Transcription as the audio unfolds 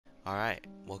Alright,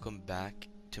 welcome back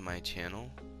to my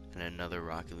channel and another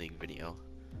Rocket League video.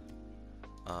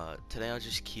 Today I'll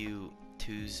just queue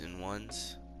 2s and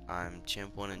 1s. I'm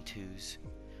Champ 1 and 2s,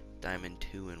 Diamond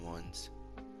 2 and 1s.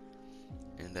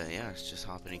 And yeah, let's just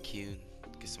hop in a queue,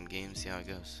 get some games, see how it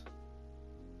goes.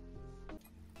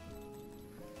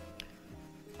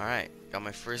 Alright, got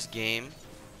my first game.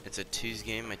 It's a 2s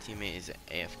game, my teammate is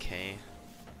AFK.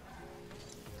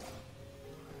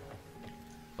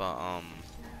 But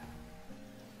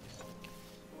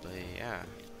yeah,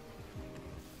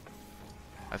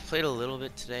 I've played a little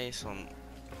bit today, so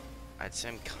I'd say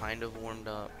I'm kind of warmed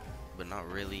up, but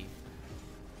not really.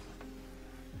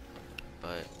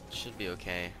 But should be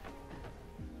okay.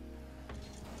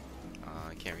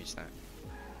 I can't reach that.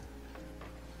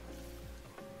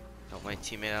 Help my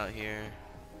teammate out here.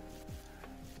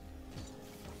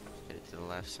 Hit it to the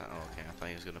left side. Oh, okay. I thought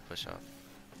he was gonna push up.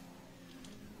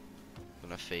 I'm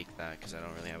gonna fake that because I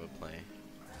don't really have a play.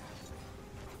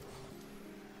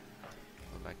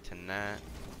 Go back to Nat.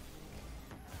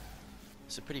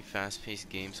 It's a pretty fast-paced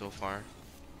game so far.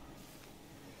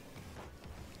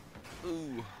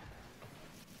 Ooh.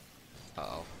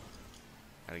 Uh-oh.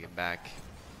 Gotta get back.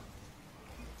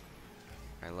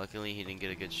 Alright, luckily he didn't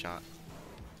get a good shot.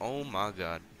 Oh my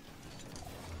god.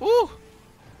 Woo!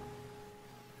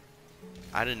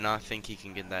 I did not think he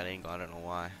can get that angle. I don't know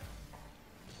why.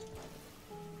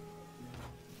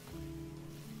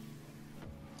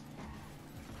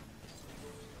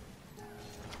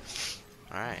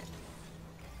 Alright.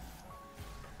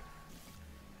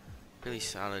 Really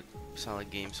solid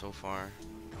game so far.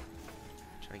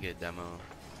 Trying to get a demo.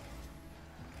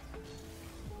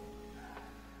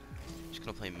 Just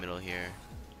gonna play middle here.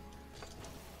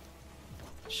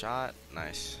 Shot,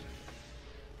 nice.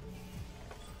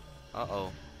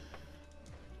 Uh-oh.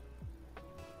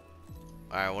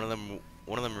 Alright, one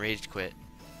of them rage quit.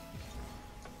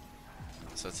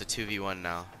 So it's a 2v1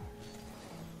 now.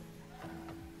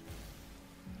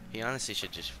 He honestly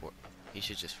should just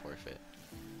forfeit.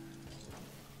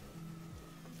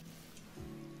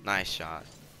 Nice shot.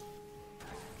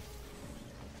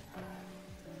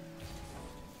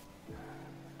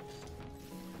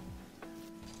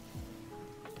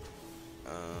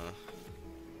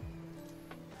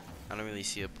 I don't really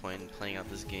see a point in playing out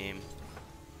this game.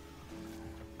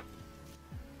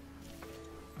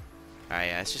 Alright,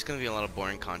 yeah, it's just gonna be a lot of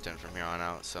boring content from here on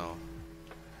out, so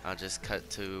I'll just cut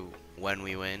to when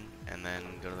we win and then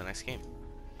go to the next game.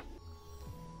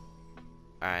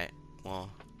 Alright, well,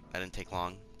 that didn't take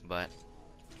long, but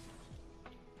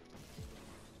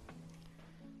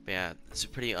yeah, it's a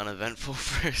pretty uneventful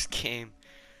first game.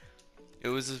 It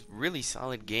was a really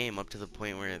solid game up to the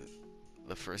point where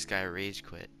the first guy rage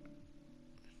quit.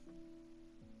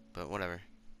 But whatever.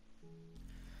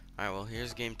 Alright, well,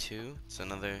 here's game 2. It's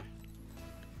another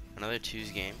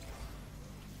 2s game.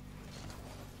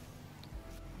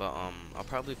 But I'll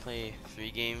probably play 3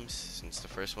 games since the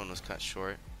first one was cut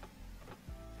short.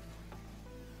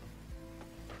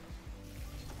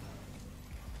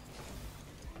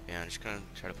 Yeah, I'm just gonna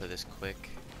try to play this quick.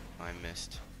 Oh, I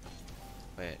missed.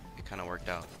 But it kinda worked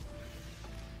out.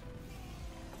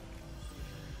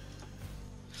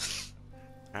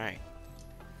 Alright.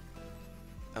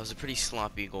 That was a pretty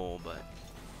sloppy goal, but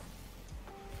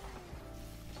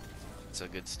it's a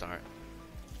good start.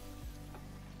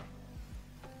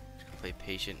 Just gonna play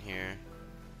patient here.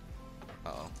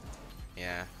 Uh-oh.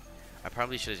 Yeah. I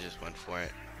probably should have just went for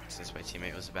it since my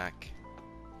teammate was back.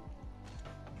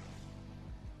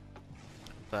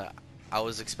 But I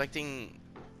was expecting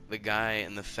the guy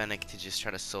in the Fennec to just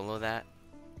try to solo that.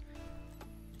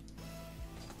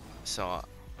 So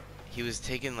he was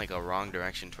taking like a wrong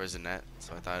direction towards the net,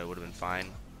 so I thought it would have been fine.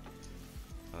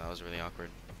 Well, that was really awkward.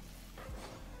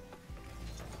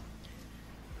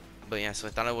 But yeah, so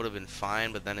I thought it would have been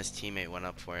fine, but then his teammate went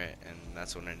up for it, and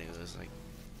that's when I knew it was like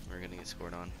we were gonna get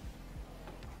scored on.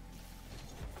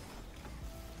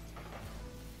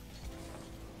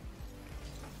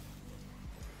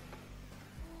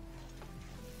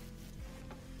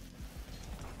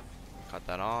 Cut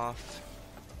that off.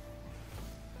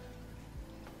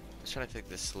 Let's try to take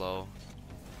this slow.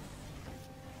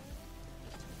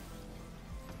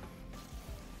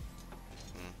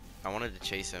 I wanted to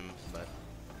chase him, but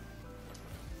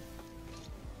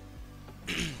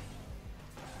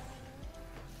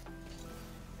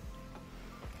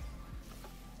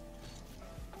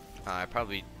I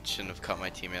probably shouldn't have cut my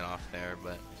teammate off there,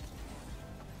 but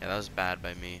yeah, that was bad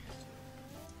by me.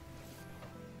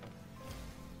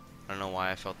 I don't know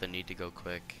why I felt the need to go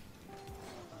quick.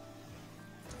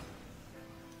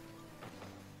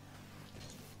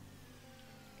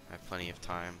 I have plenty of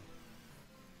time.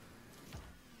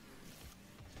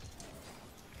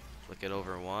 get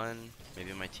over one.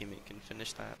 Maybe my teammate can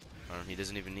finish that. He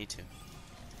doesn't even need to.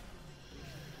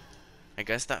 I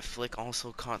guess that flick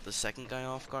also caught the second guy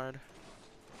off guard.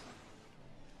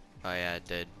 Oh yeah, it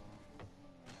did.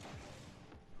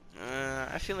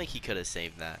 I feel like he could have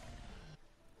saved that.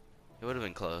 It would have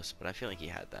been close, but I feel like he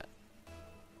had that.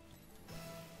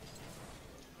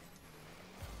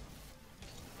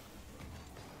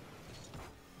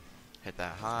 Hit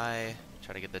that high.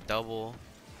 Try to get the double.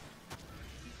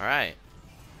 Alright.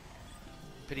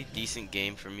 Pretty decent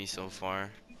game for me so far.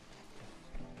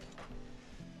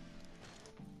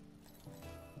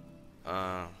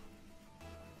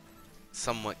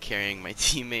 Somewhat carrying my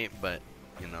teammate, but,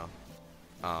 you know.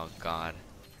 Oh, God.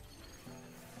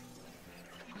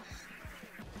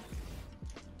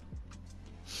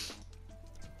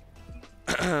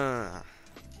 That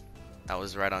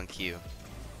was right on cue.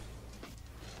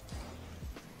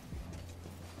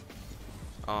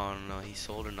 Oh, no, he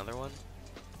sold another one?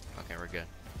 Okay, we're good.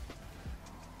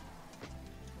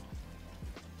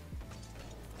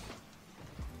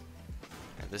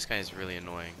 Yeah, this guy is really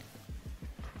annoying.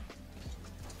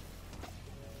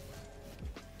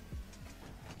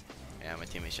 Yeah, my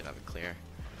teammate should have it clear.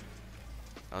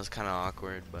 That was kind of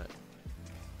awkward, but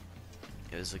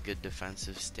it was a good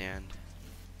defensive stand.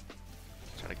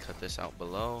 Try to cut this out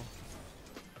below.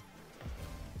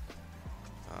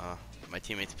 My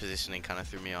teammate's positioning kind of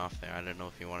threw me off there. I don't know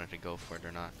if he wanted to go for it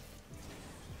or not.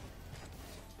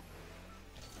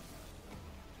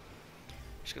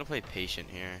 Just gonna play patient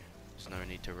here. There's no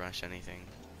need to rush anything.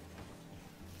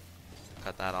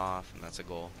 Cut that off, and that's a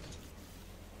goal.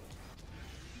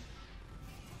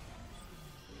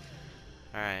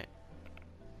 Alright.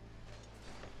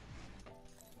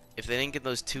 If they didn't get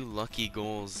those 2 lucky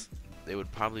goals, they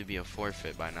would probably be a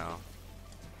forfeit by now.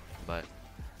 But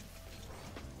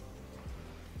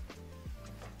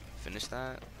finish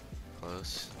that.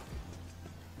 Close.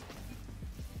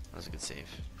 That was a good save.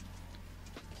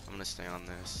 I'm gonna stay on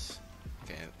this.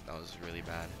 Okay, that was really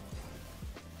bad.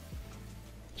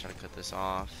 Try to cut this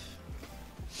off.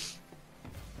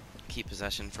 Keep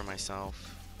possession for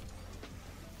myself.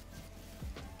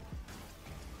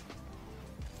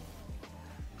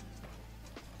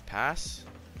 Pass?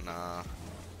 Nah.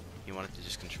 He wanted to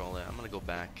just control it. I'm gonna go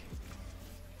back.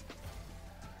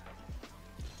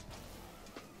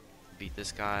 Beat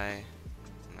this guy.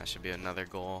 And that should be another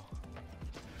goal.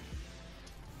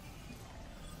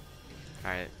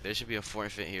 Alright, there should be a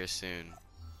forfeit here soon.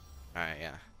 Alright,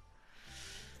 yeah.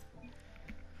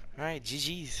 Alright,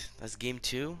 GG's. That's game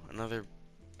 2. Another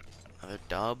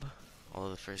dub.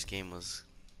 Although the first game was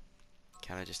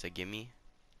kind of just a gimme.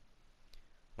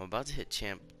 I'm about to hit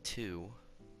champ 2.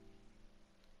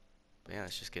 But yeah,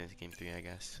 let's just get into game 3, I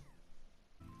guess.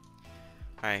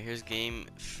 Alright, here's game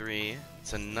 3.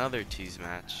 It's another 2s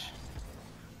match.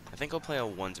 I think I'll play a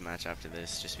 1s match after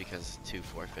this, just because 2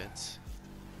 forfeits.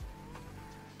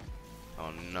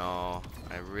 Oh no,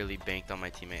 I really banked on my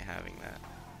teammate having that.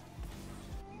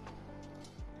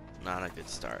 Not a good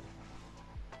start.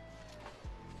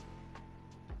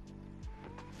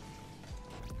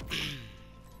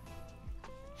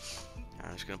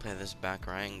 I'm just gonna play this back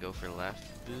right and go for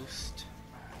left boost.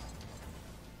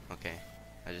 Okay,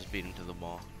 I just beat him to the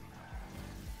ball.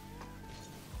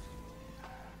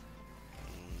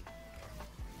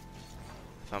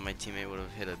 I thought my teammate would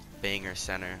have hit a banger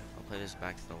center. I'll play this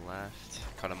back to the left,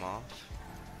 cut him off.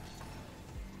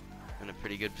 In a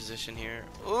pretty good position here.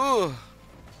 Ooh!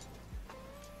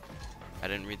 I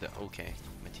didn't read the. Okay,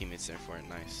 my teammate's there for it.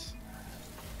 Nice.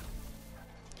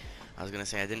 I was gonna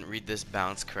say I didn't read this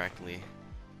bounce correctly,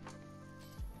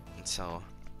 and so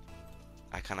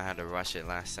I kind of had to rush it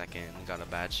last second and got a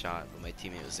bad shot, but my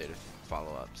teammate was there to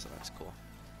follow up, so that's cool.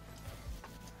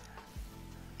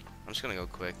 I'm just gonna go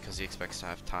quick because he expects to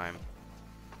have time.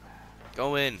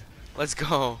 Go in. Let's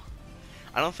go.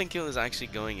 I don't think it was actually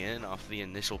going in off the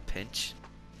initial pinch.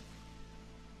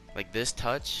 Like this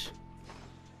touch,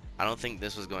 I don't think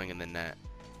this was going in the net.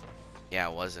 Yeah,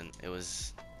 it wasn't. It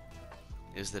was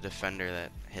the defender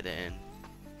that hit it in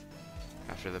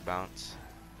after the bounce.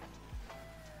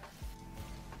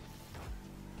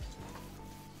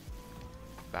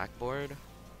 Backboard.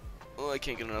 Oh, I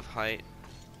can't get enough height.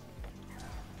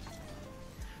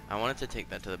 I wanted to take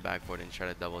that to the backboard and try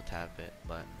to double tap it,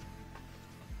 but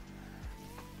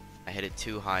I hit it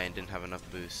too high and didn't have enough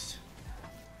boost.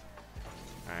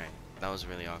 Alright, that was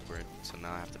really awkward, so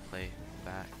now I have to play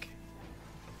back.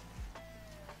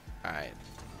 Alright.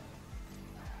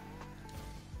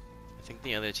 I think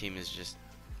the other team is just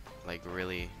like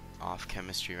really off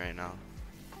chemistry right now.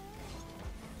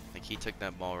 Like he took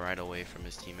that ball right away from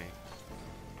his teammate.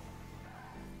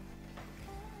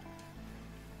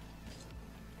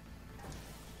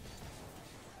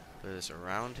 Put this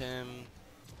around him.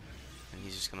 And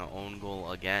he's just gonna own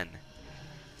goal again.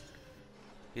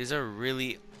 These are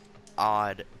really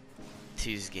odd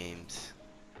twos games.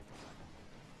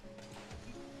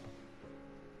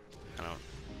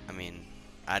 I mean,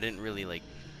 I didn't really like.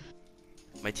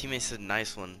 My teammate said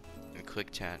nice one in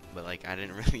quick chat, but like I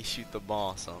didn't really shoot the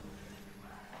ball, so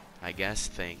I guess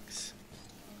thanks.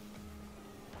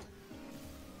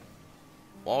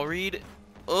 Wall read.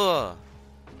 Ugh.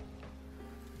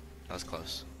 That was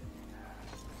close.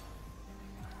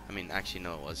 I mean, actually,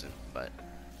 no, it wasn't, but.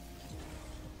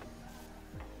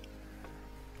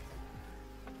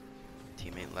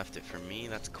 Teammate left it for me,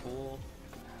 that's cool.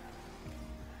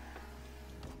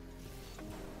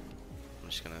 I'm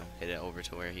just gonna hit it over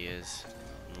to where he is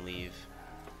and leave.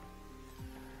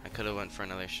 I could have went for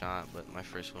another shot, but my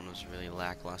first one was really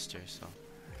lackluster, so.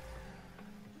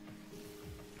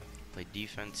 Play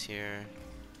defense here.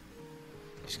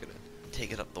 Just gonna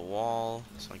take it up the wall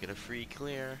so I get a free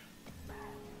clear.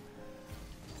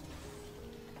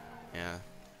 Yeah.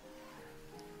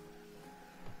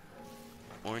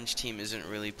 Orange team isn't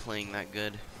really playing that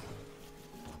good.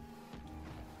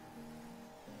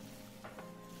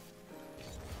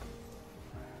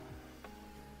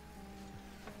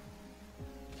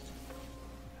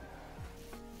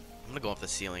 I'm gonna go off the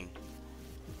ceiling.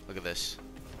 Look at this.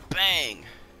 Bang!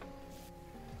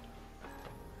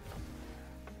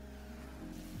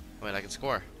 Wait, I can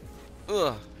score.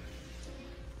 Ugh.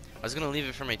 I was gonna leave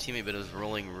it for my teammate, but it was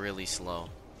rolling really slow.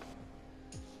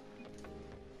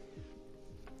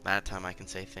 That time I can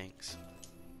say thanks.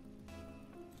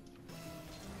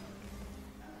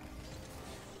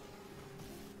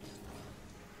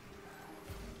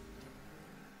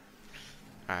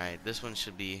 Alright, this one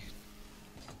should be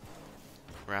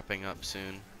wrapping up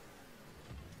soon.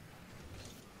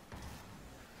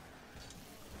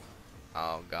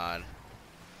 Oh god.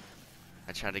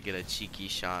 I tried to get a cheeky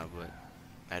shot, but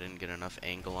I didn't get enough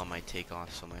angle on my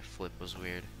takeoff, so my flip was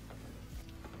weird.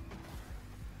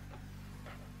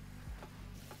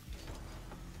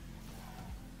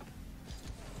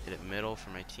 Hit it middle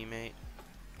for my teammate.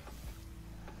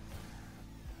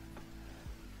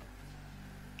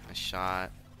 A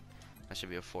shot. That should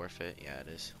be a forfeit. Yeah, it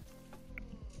is.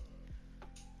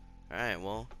 Alright,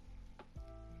 well.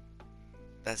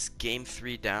 That's game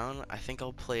 3 down. I think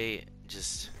I'll play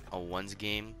just a ones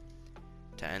game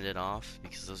to end it off,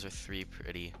 because those are 3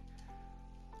 pretty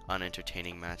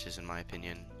unentertaining matches in my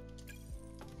opinion.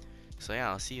 So yeah,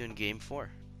 I'll see you in game 4.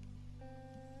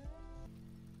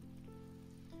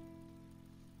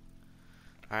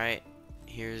 Alright,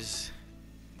 here's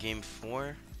game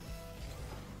 4.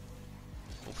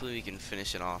 Hopefully we can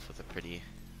finish it off with a pretty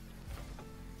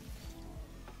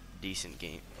decent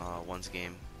game, ones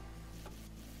game.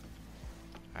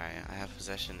 Alright, I have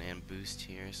possession and boost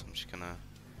here, so I'm just gonna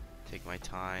take my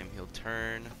time. He'll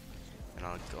turn, and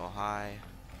I'll go high.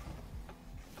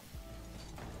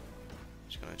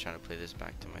 Just gonna try to play this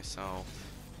back to myself.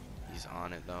 He's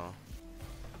on it though.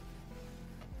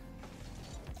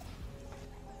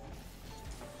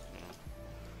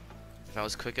 If I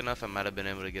was quick enough, I might have been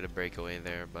able to get a breakaway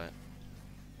there, but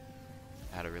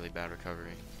I had a really bad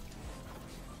recovery.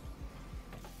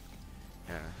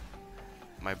 Yeah.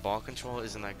 My ball control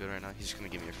isn't that good right now. He's just gonna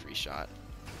give me a free shot.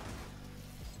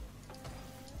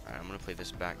 Alright, I'm gonna play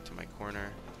this back to my corner.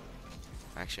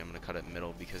 Actually, I'm gonna cut it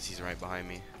middle because he's right behind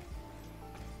me.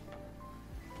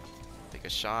 Take a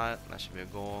shot. That should be a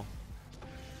goal.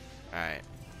 Alright.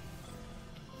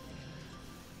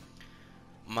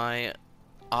 My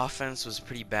offense was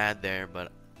pretty bad there,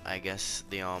 but I guess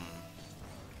the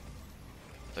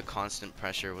constant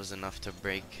pressure was enough to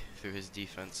break through his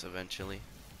defense eventually.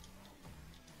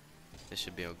 This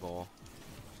should be a goal.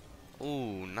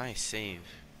 Ooh, nice save.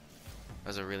 That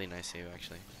was a really nice save,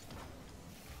 actually.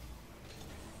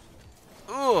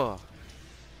 Ooh!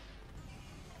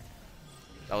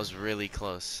 That was really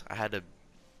close. I had to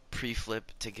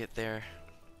pre-flip to get there,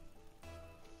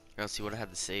 or else he would have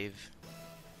had the save.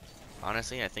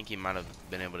 Honestly, I think he might have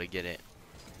been able to get it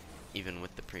even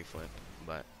with the pre-flip,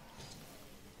 but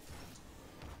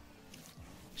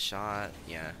shot,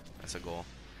 yeah, that's a goal.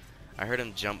 I heard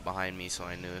him jump behind me, so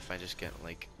I knew if I just get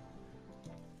like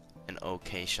an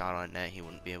okay shot on net, he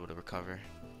wouldn't be able to recover.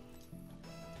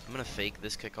 I'm gonna fake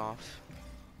this kickoff.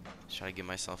 Just try to give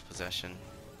myself possession.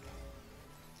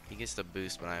 He gets the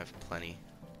boost, but I have plenty,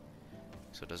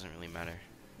 so it doesn't really matter.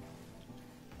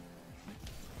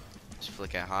 Just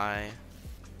flick it high.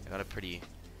 I got a pretty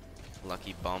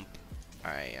lucky bump.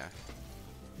 Alright, yeah.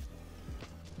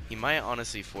 He might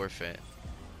honestly forfeit.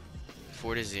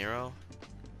 4-0.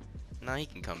 Nah, he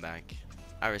can come back.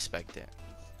 I respect it.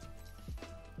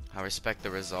 I respect the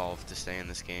resolve to stay in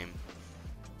this game.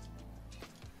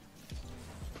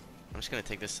 I'm just gonna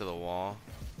take this to the wall.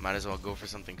 Might as well go for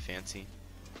something fancy.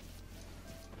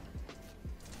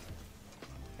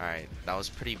 Alright, that was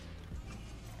pretty...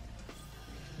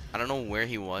 I don't know where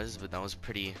he was, but that was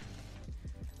pretty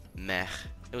meh.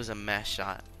 It was a meh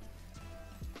shot.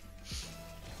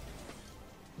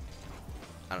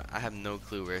 I have no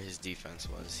clue where his defense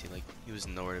was. He was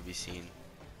nowhere to be seen.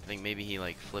 I think maybe he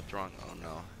like flipped wrong. Oh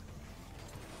no.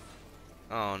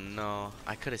 Oh no.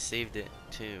 I could have saved it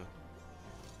too.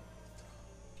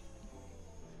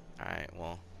 Alright,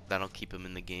 well, that'll keep him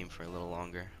in the game for a little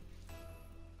longer.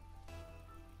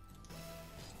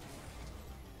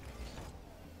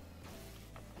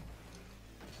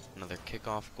 Another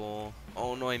kickoff goal.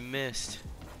 Oh no, I missed.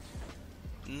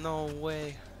 No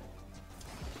way.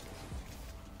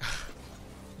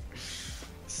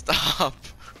 Stop.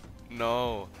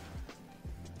 No.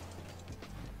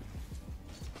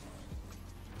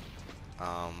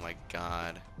 Oh my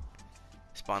god.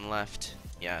 Spawn left.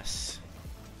 Yes.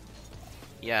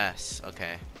 Yes.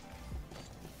 Okay.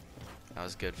 That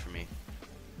was good for me.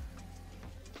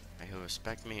 He'll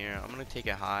respect me here. I'm gonna take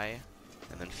it high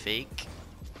and then fake.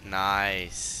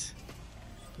 Nice.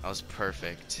 That was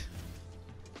perfect.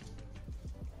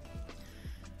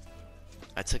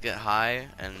 I took it high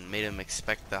and made him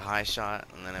expect the high shot,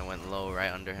 and then I went low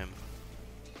right under him.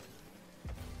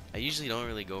 I usually don't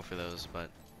really go for those, but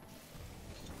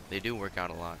they do work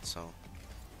out a lot, so I'm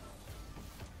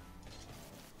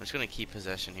just gonna keep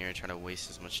possession here and try to waste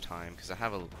as much time because I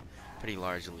have a pretty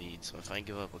large lead, so if I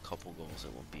give up a couple goals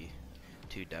it won't be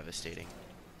too devastating.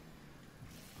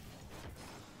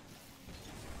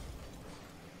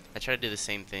 I tried to do the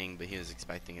same thing, but he was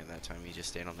expecting it that time. He just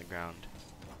stayed on the ground.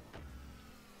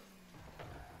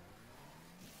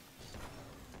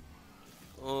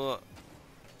 Oh.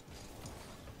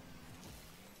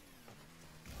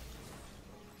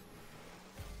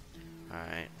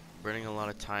 Alright, burning a lot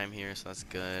of time here, so that's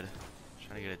good.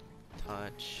 Trying to get a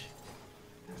touch.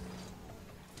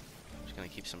 Just gonna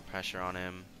keep some pressure on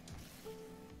him.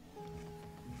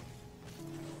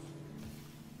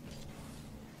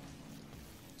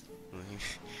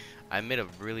 I made a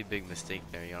really big mistake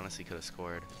there. He honestly could have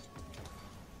scored.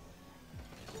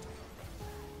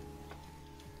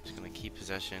 Just gonna keep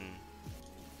possession.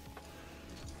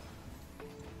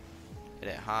 Hit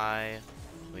it high.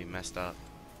 We messed up.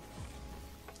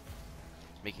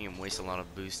 Making him waste a lot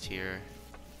of boost here.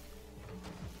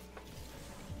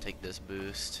 Take this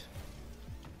boost.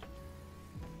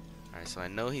 Alright, so I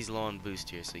know he's low on boost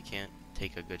here, so he can't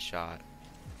take a good shot.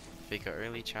 Fake an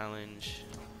early challenge.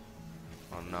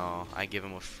 Oh no, I give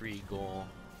him a free goal.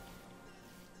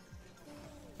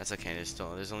 That's okay,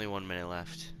 there's only 1 minute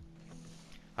left.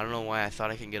 I don't know why I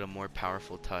thought I can get a more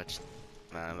powerful touch.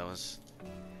 Nah, that was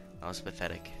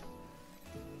pathetic.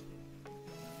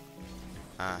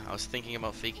 I was thinking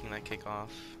about faking that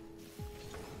kickoff.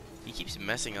 He keeps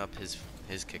messing up his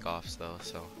kickoffs though,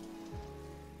 so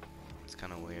it's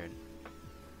kind of weird.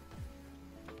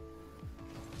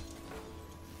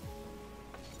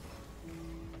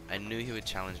 I knew he would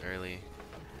challenge early.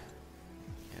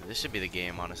 Yeah, this should be the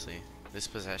game, honestly. This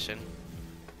possession.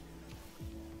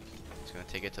 Just gonna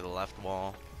take it to the left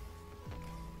wall.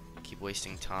 Keep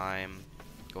wasting time.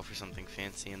 Go for something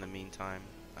fancy in the meantime.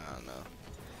 I don't know.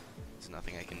 There's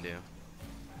nothing I can do.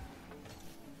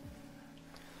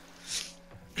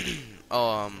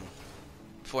 Oh,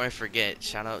 before I forget,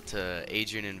 shout out to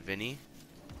Adrian and Vinny.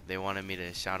 They wanted me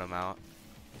to shout them out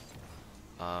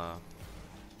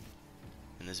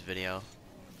in this video.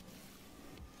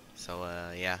 So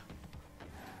yeah.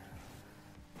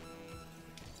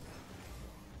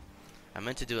 I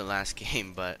meant to do it last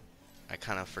game, but I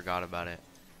kind of forgot about it.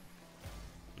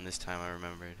 And this time I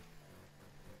remembered.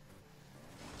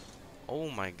 Oh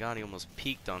my god, he almost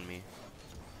peeked on me.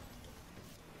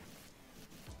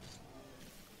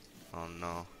 Oh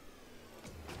no.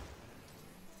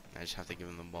 I just have to give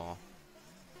him the ball.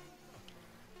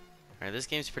 Alright, this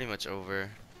game's pretty much over.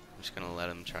 I'm just gonna let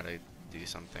him try to do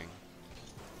something.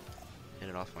 Hit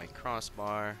it off my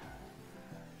crossbar.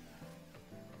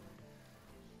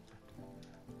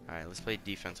 Alright, let's play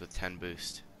defense with 10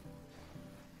 boost.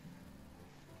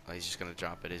 Oh, he's just gonna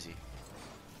drop it, is he?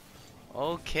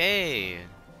 Okay.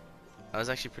 That was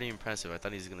actually pretty impressive. I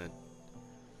thought he was gonna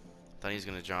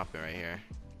drop it right here.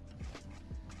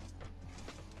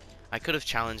 I could have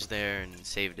challenged there and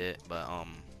saved it, but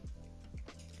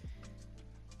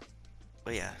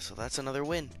yeah, so that's another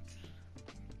win.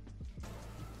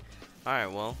 Alright,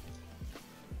 well,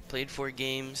 played 4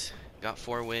 games, got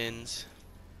 4 wins,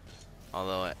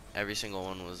 although every single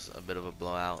one was a bit of a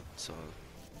blowout, so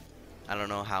I don't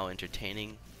know how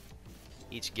entertaining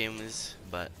each game is,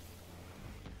 but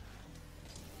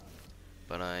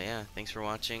yeah, thanks for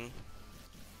watching.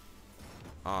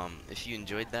 If you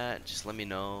enjoyed that, just let me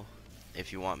know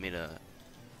if you want me to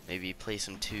maybe play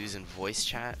some twos in voice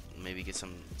chat, maybe get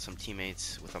some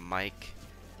teammates with a mic.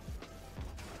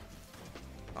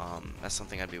 That's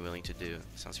something I'd be willing to do.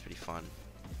 Sounds pretty fun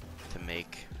to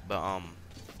make. But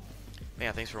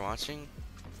yeah, thanks for watching.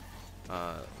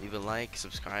 Leave a like,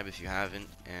 subscribe if you haven't,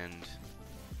 and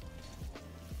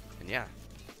yeah,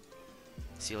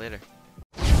 see you later.